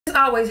This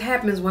always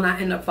happens when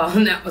I end up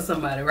falling out with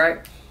somebody,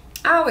 right?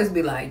 I always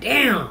be like,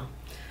 damn,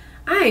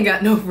 I ain't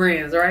got no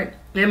friends, right?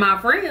 And my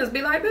friends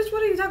be like, bitch,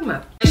 what are you talking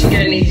about?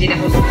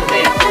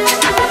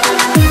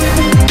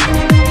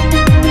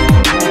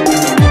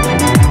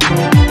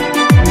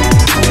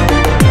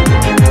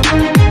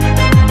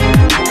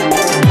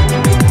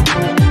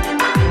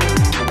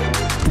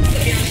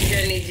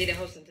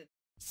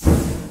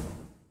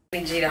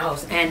 G the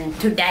host, and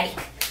today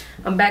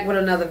I'm back with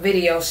another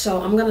video.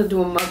 So I'm gonna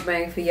do a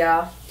mukbang for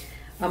y'all.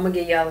 I'm gonna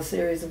give y'all a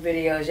series of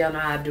videos. Y'all know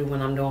how I do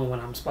when I'm doing what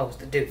I'm supposed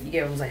to do. You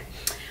get what I'm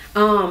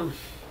saying?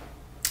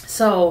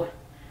 So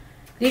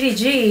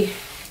DDG,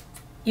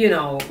 you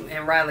know,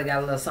 and Riley got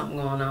a little something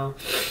going on,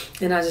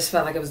 and I just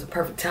felt like it was the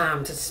perfect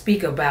time to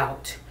speak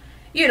about,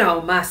 you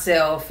know,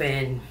 myself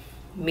and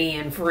me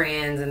and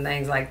friends and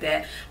things like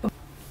that. But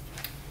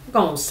I'm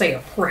gonna say a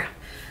prayer.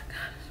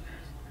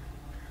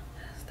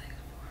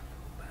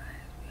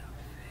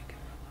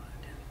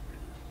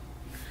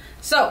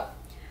 So,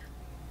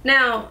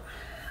 now,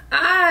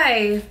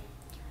 I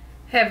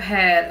have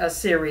had a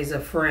series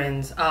of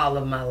friends all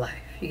of my life.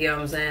 You get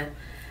what I'm saying?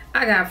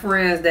 I got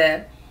friends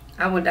that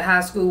I went to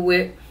high school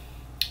with.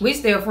 We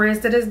still friends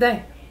to this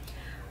day.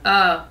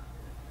 I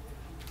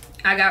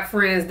got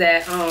friends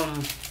that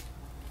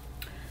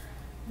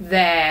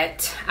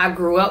that I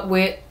grew up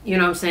with, you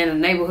know what I'm saying,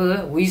 in the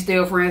neighborhood. We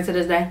still friends to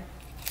this day.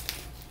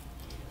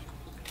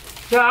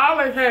 So I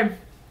always say,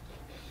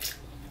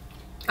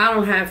 I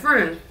don't have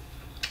friends.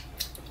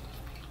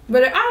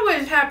 But it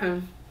always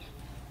happens.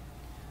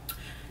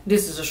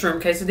 This is a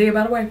shrimp quesadilla,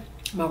 by the way.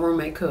 My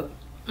roommate cooked.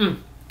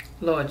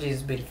 Lord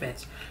Jesus be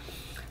defense.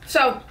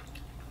 So,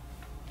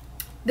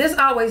 this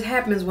always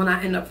happens when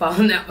I end up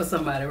falling out with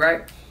somebody,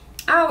 right?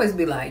 I always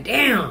be like,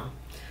 damn,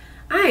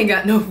 I ain't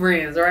got no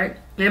friends, right?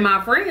 And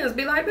my friends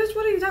be like, bitch,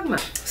 what are you talking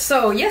about?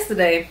 So,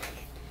 yesterday,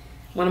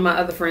 one of my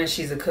other friends,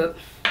 she's a cook.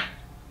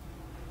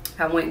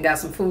 I went and got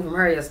some food from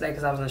her yesterday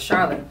because I was in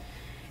Charlotte.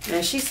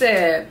 And she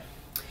said,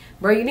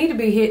 bro, you need to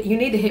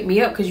hit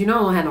me up because you know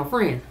I don't have no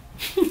friend.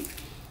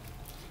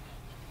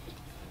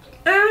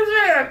 And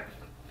I said,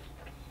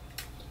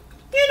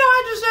 you know,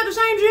 I just said the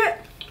same shit.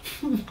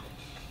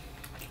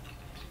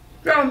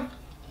 So,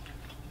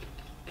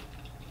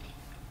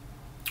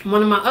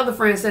 one of my other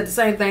friends said the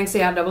same thing,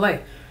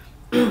 CIAA.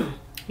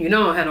 You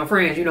know I don't have no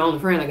friends. You're the only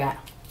friend I got.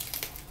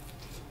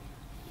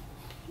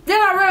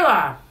 Then I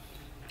realized,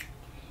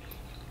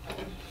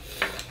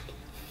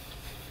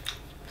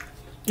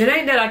 it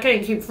ain't that I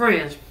can't keep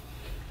friends.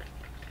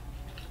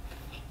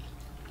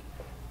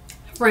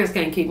 Friends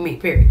can't keep me,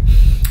 period.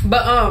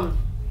 But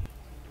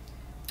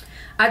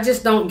I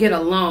just don't get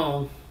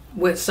along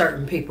with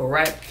certain people,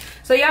 right?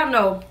 So y'all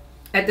know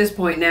at this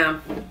point now,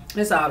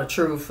 it's all the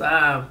truth.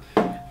 I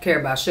don't care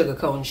about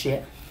sugarcoating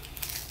shit.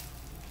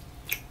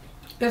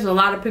 There's a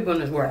lot of people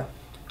in this world.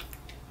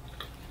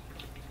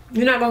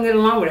 You're not gonna get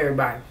along with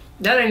everybody.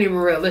 That ain't even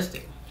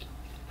realistic.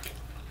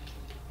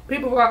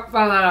 People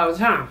fall out all the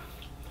time.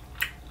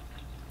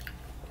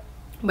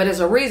 But there's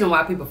a reason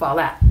why people fall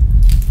out.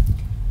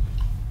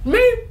 Me,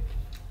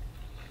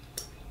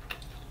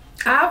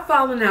 I've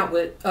fallen out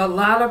with a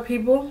lot of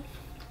people.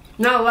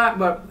 Not a lot,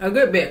 but a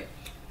good bit.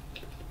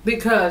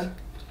 Because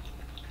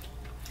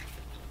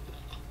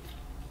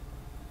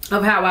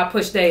of how I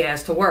push their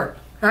ass to work.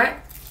 Right?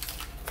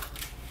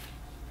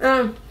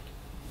 I'm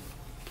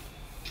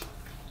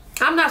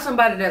not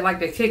somebody that like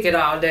to kick it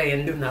all day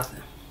and do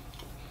nothing.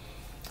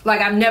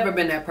 Like, I've never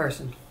been that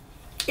person.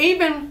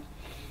 Even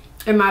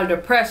in my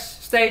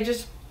depressed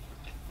stages,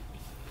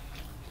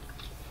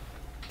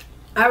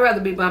 I'd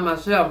rather be by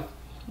myself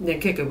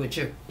than kick it with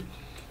you.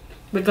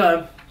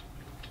 Because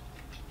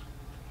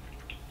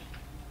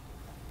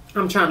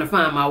I'm trying to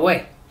find my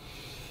way.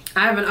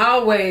 I haven't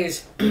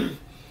always,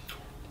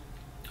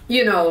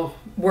 you know,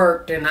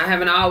 worked, and I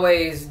haven't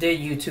always did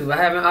YouTube. I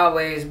haven't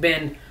always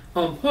been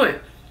on point.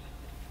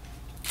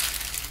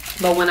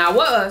 But when I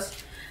was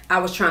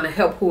trying to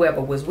help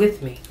whoever was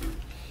with me.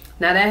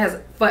 Now that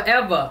has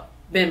forever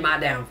been my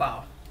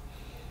downfall.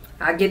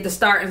 I get to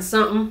starting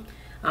something.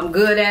 I'm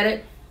good at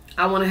it.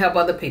 I want to help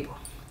other people.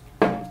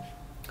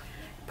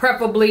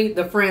 Preferably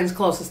the friends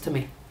closest to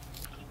me.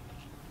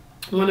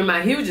 One of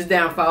my hugest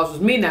downfalls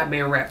was me not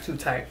being wrapped too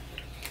tight.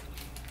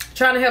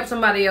 Trying to help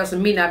somebody else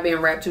and me not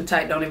being wrapped too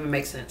tight don't even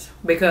make sense.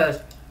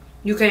 Because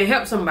you can't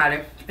help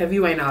somebody if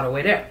you ain't all the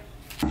way there.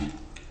 You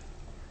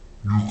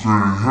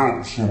can't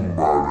help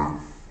somebody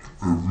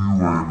if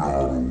you ain't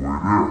all the way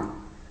there.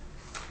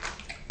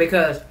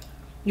 Because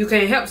you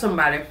can't help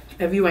somebody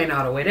if you ain't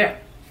all the way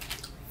there.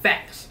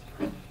 Facts.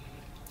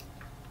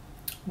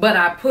 But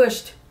I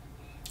pushed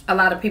a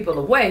lot of people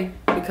away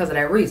because of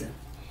that reason.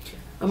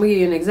 I'm going to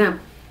give you an example.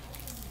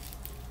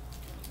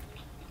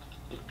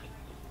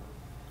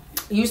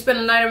 You spend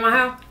the night in my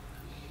house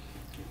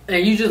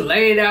and you just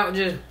lay it out.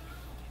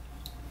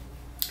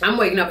 I'm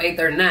waking up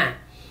 8:39.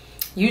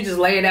 You just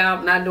lay it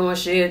out, not doing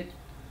shit,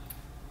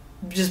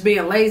 just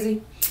being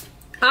lazy.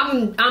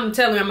 I'm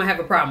telling you, I'm going to have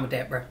a problem with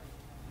that, bro.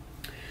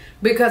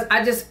 Because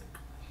I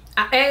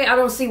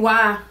don't see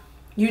why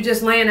You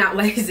just laying out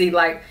lazy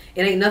like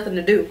it ain't nothing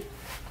to do.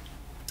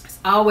 It's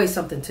always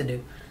something to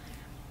do.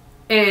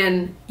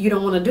 And you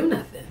don't want to do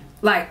nothing.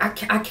 Like,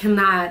 I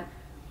cannot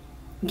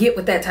get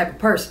with that type of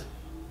person.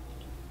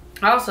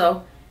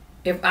 Also,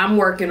 if I'm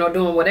working or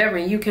doing whatever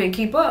and you can't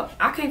keep up,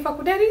 I can't fuck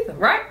with that either,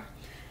 right?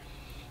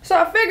 So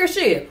I figure,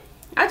 shit,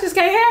 I just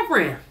can't have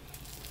friends.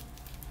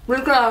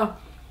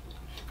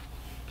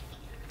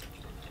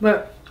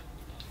 But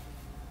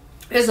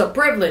it's a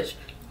privilege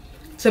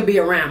to be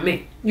around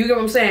me. You get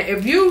what I'm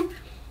saying?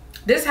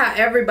 This is how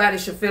everybody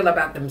should feel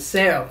about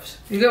themselves.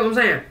 You get what I'm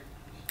saying?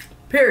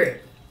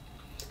 Period.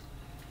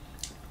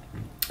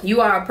 You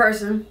are a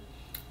person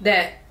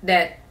that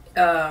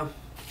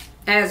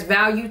adds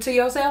value to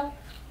yourself.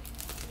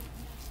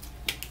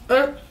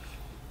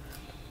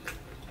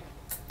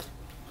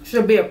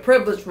 Should be a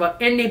privilege for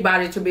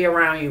anybody to be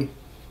around you.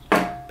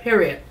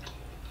 Period.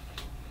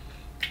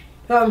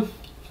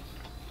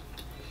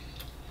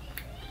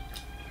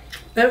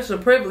 It's a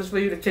privilege for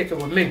you to kick it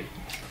with me.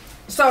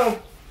 So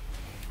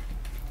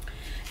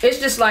it's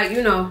just like,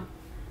 you know,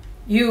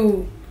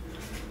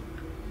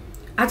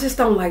 I just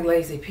don't like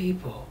lazy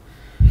people.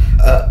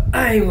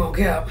 I ain't gonna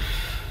cap.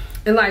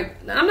 And like,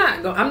 I'm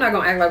not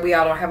gonna act like we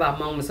all don't have our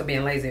moments of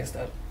being lazy and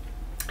stuff.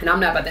 And I'm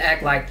not about to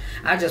act like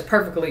I just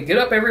perfectly get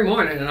up every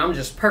morning and I'm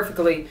just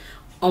perfectly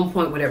on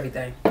point with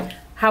everything.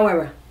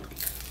 However,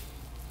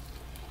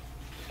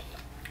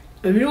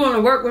 if you want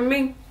to work with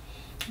me,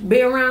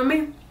 be around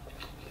me,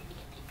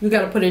 you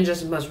got to put in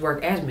just as much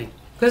work as me.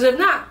 Because if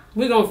not,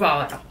 we're going to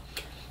fall out.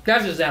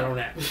 That's just that on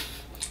that.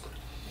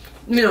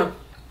 You know,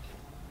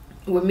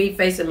 with me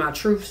facing my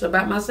truths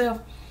about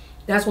myself,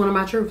 that's one of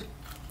my truths.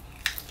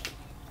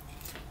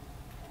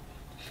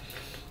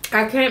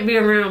 I can't be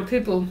around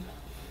people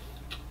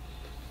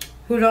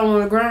who don't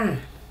want to grind.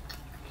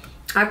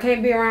 I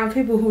can't be around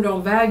people who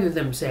don't value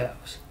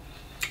themselves.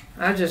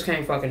 I just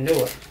can't fucking do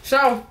it.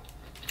 So,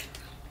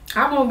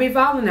 I won't be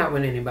falling out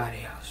with anybody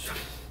else.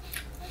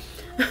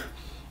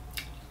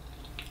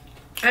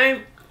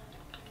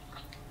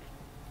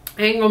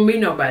 ain't gonna be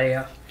nobody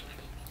else.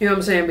 You know what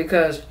I'm saying?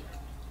 Because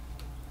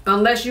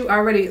unless you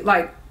already,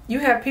 like, you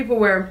have people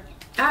where,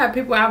 I have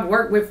people I've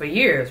worked with for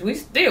years. We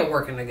still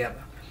working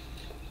together.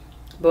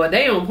 But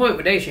they on point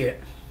with their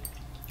shit.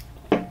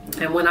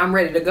 And when I'm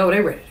ready to go,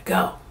 they ready to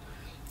go.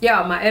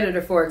 Y'all, my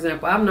editor, for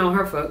example, I've known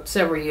her for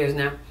several years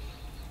now.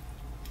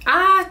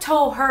 I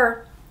told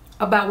her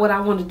about what I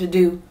wanted to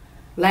do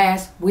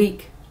last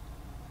week.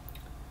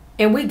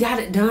 And we got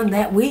it done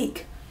that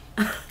week.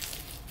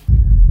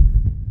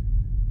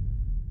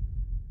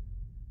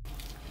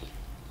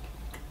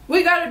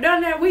 We got it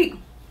done that week.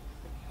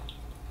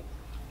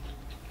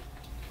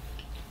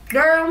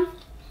 Girl,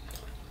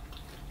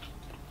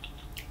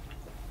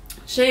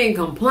 she ain't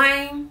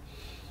complain.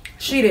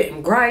 She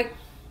didn't gripe.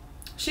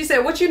 She said,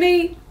 what you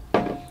need?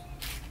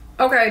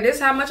 Okay, this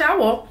is how much I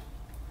want.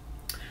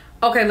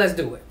 Okay, let's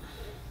do it.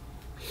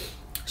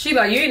 She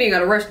like, you ain't even got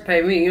to rush to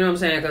pay me. You know what I'm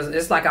saying? Because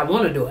it's like I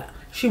want to do it.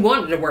 She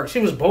wanted to work. She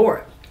was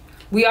bored.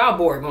 We all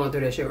bored going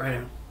through that shit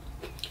right now.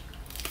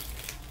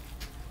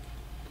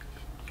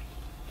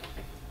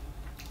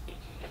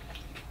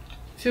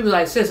 She was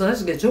like, sis,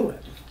 let's get to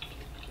it.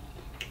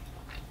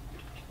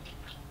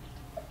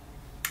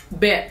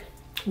 Bet.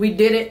 We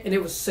did it, and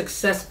it was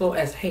successful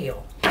as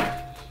hell.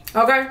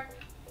 Okay?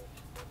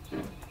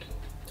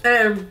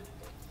 And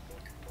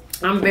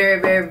I'm very,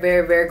 very,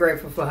 very, very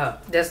grateful for her.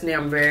 Destiny,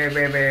 I'm very,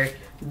 very, very,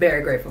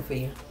 very grateful for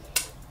you.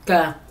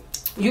 Because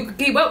you can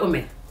keep up with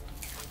me.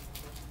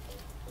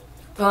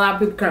 A lot of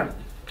people come.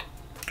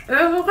 And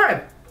it's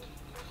okay.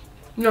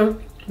 You know,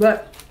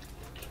 but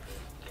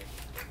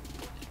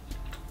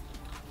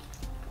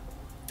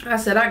I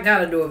said I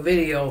gotta do a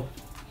video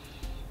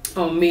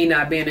on me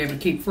not being able to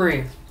keep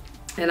friends.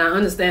 And I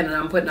understand that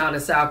I'm putting all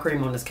this sour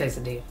cream on this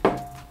quesadilla.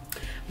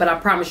 But I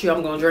promise you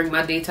I'm going to drink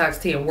my detox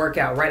tea and work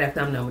out right after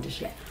I'm done with this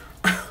shit.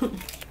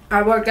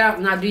 I work out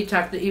and I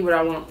detox to eat what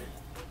I want.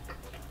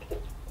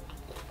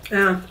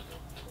 Yeah.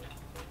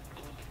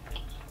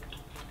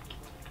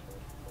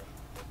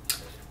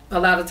 A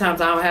lot of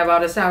times I don't have all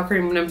this sour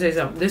cream. Let me tell you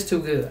something. This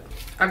too good.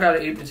 I got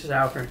to eat this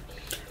sour cream.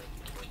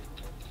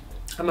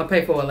 I'm going to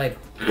pay for it later.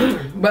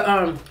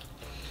 But,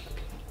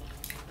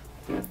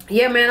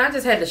 yeah, man, I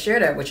just had to share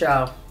that with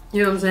y'all.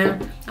 You know what I'm saying?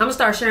 I'm going to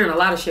start sharing a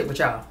lot of shit with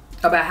y'all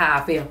about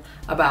how I feel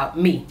about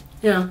me.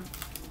 You know?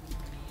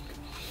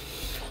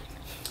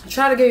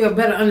 Try to give you a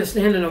better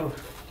understanding of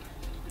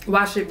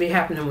why shit be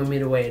happening with me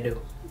the way it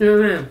do. You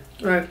know what I mean?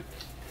 Right?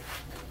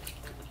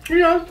 You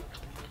know?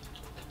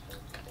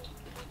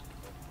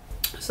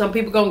 Some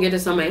people gonna get it,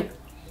 some ain't.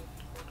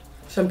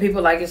 Some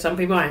people like it, some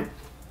people ain't.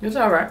 It's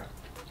alright.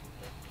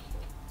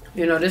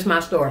 You know, this is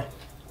my story.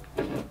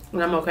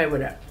 And I'm okay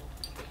with that.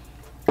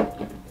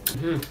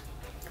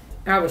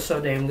 That was so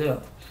damn good.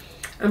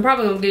 I'm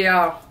probably gonna give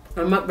y'all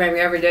a mukbang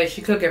every day.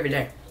 She cook every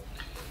day.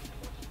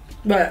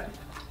 But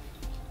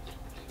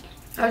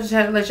I just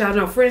had to let y'all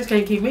know friends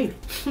can't keep me.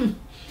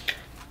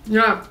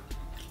 No.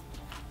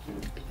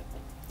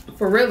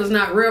 For real, it's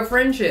not real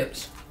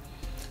friendships.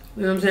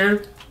 You know what I'm saying?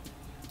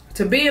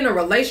 to be in a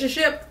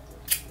relationship,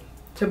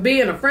 to be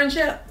in a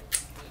friendship,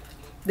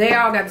 they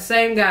all got the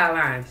same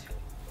guidelines.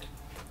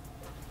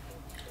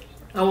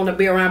 I want to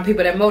be around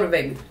people that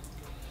motivate me.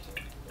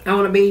 I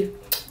want to be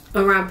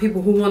around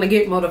people who want to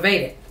get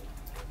motivated.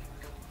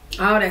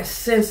 All that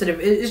sensitive.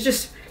 It's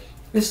just,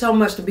 it's so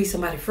much to be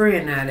somebody's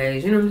friend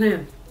nowadays. You know what I'm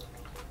saying?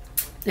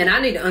 And I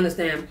need to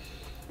understand,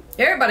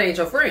 everybody ain't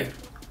your friend.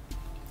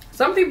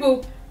 Some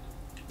people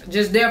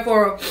just there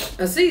for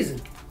a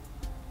season.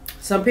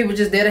 Some people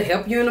just there to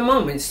help you in the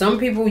moment. Some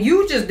people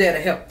you just there to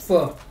help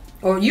for,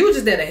 or you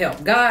just there to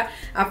help. God,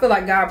 I feel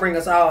like God bring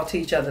us all to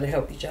each other to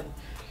help each other.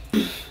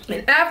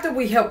 And after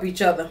we help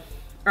each other,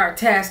 our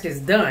task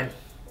is done.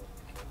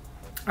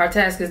 Our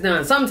task is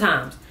done.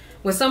 Sometimes,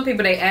 with some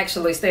people, they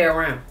actually stay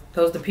around.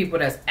 Those are the people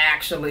that's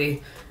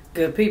actually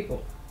good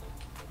people.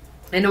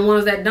 And the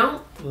ones that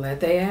don't, let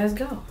their ass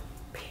go.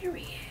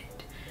 Period.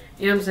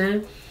 You know what I'm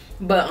saying?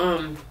 But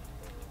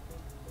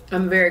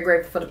I'm very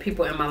grateful for the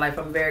people in my life.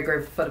 I'm very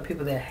grateful for the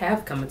people that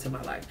have come into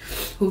my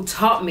life, who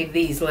taught me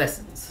these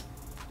lessons.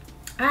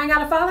 I ain't got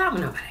to fall out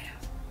with nobody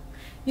else.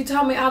 You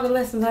taught me all the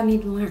lessons I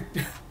need to learn.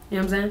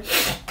 You know what I'm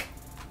saying?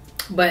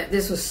 But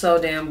this was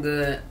so damn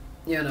good,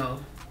 you know.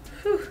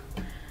 Whew.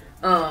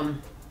 I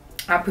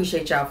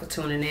appreciate y'all for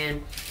tuning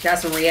in. Got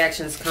some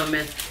reactions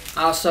coming.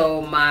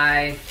 Also,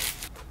 my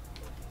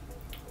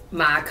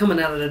coming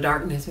out of the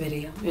darkness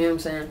video. You know what I'm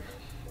saying?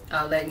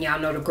 Letting y'all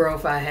know the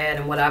growth I had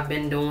and what I've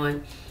been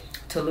doing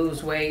to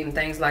lose weight and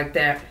things like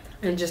that.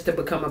 And just to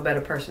become a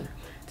better person.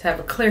 To have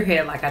a clear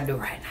head like I do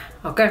right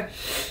now. Okay?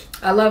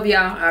 I love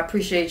y'all. I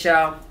appreciate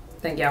y'all.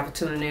 Thank y'all for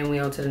tuning in. We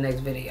on to the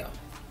next video.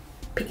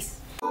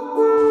 Peace.